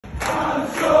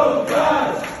so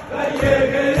glad that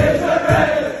Jurgen is a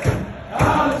red.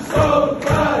 I'm so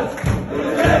glad to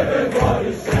live what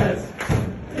he says.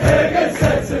 Jurgen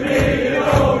said to me, you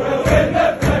know, we'll win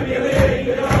the Premier League,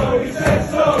 you know, he said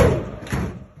so.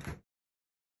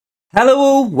 Hello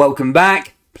all, welcome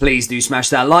back. Please do smash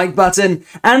that like button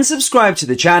and subscribe to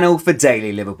the channel for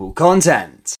daily Liverpool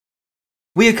content.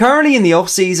 We are currently in the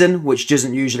off-season, which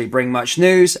doesn't usually bring much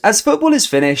news as football is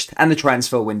finished and the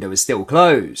transfer window is still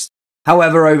closed.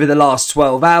 However, over the last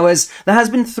 12 hours, there has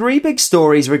been 3 big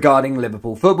stories regarding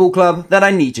Liverpool Football Club that I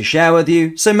need to share with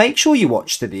you, so make sure you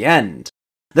watch to the end.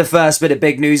 The first bit of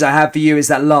big news I have for you is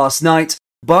that last night,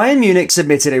 Bayern Munich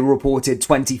submitted a reported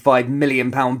 £25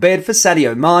 million bid for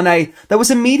Sadio Mane that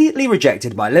was immediately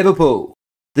rejected by Liverpool.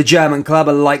 The German club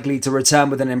are likely to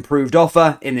return with an improved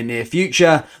offer in the near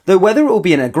future, though whether it will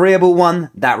be an agreeable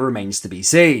one, that remains to be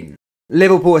seen.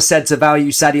 Liverpool are said to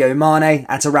value Sadio Mane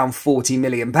at around £40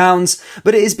 million,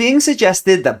 but it is being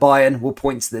suggested that Bayern will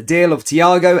point to the deal of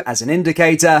Thiago as an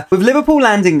indicator, with Liverpool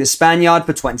landing the Spaniard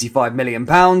for £25 million,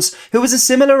 who was a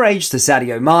similar age to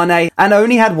Sadio Mane and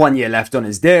only had 1 year left on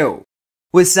his deal.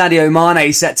 With Sadio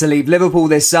Mane set to leave Liverpool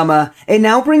this summer, it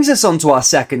now brings us on to our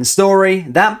second story,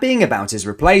 that being about his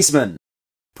replacement.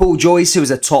 Paul Joyce, who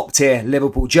is a top-tier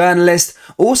Liverpool journalist,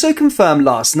 also confirmed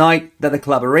last night that the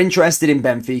club are interested in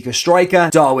Benfica striker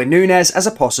Darwin Nunez as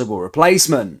a possible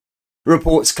replacement.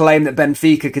 Reports claim that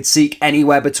Benfica could seek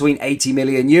anywhere between €80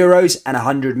 million and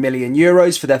 €100 million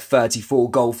for their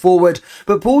 34-goal forward,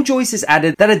 but Paul Joyce has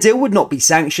added that a deal would not be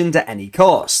sanctioned at any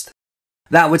cost.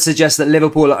 That would suggest that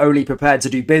Liverpool are only prepared to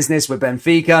do business with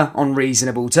Benfica on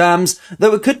reasonable terms,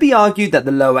 though it could be argued that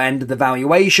the lower end of the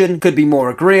valuation could be more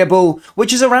agreeable,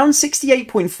 which is around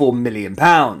 £68.4 million.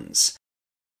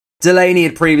 Delaney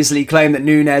had previously claimed that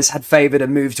Nunez had favoured a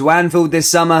move to Anfield this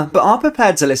summer, but are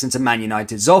prepared to listen to Man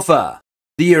United's offer.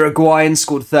 The Uruguayan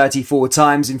scored 34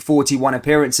 times in 41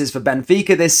 appearances for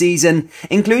Benfica this season,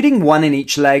 including 1 in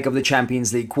each leg of the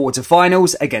Champions League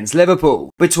quarter-finals against Liverpool,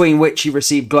 between which he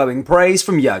received glowing praise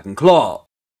from Jurgen klopp.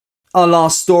 Our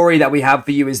last story that we have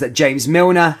for you is that James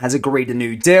Milner has agreed a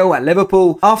new deal at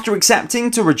Liverpool after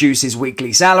accepting to reduce his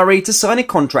weekly salary to sign a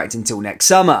contract until next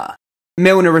summer.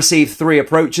 Milner received 3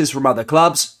 approaches from other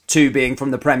clubs, 2 being from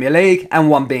the Premier League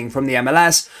and 1 being from the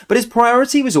MLS, but his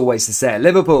priority was always to stay at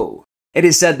Liverpool. It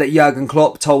is said that Jurgen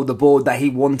Klopp told the board that he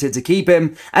wanted to keep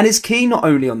him and is keen not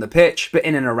only on the pitch but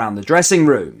in and around the dressing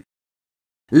room.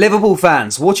 Liverpool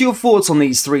fans, what are your thoughts on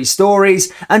these 3 stories,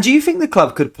 and do you think the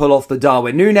club could pull off the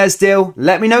Darwin Nunez deal?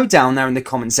 Let me know down there in the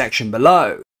comment section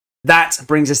below. That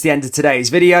brings us to the end of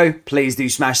today's video. Please do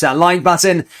smash that like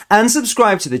button and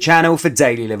subscribe to the channel for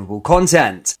daily Liverpool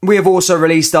content. We have also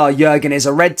released our Jurgen is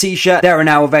a Red t-shirt. They are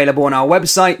now available on our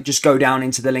website. Just go down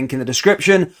into the link in the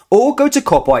description or go to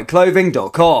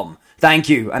copwhiteclothing.com. Thank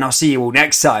you, and I'll see you all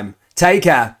next time. Take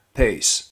care. Peace.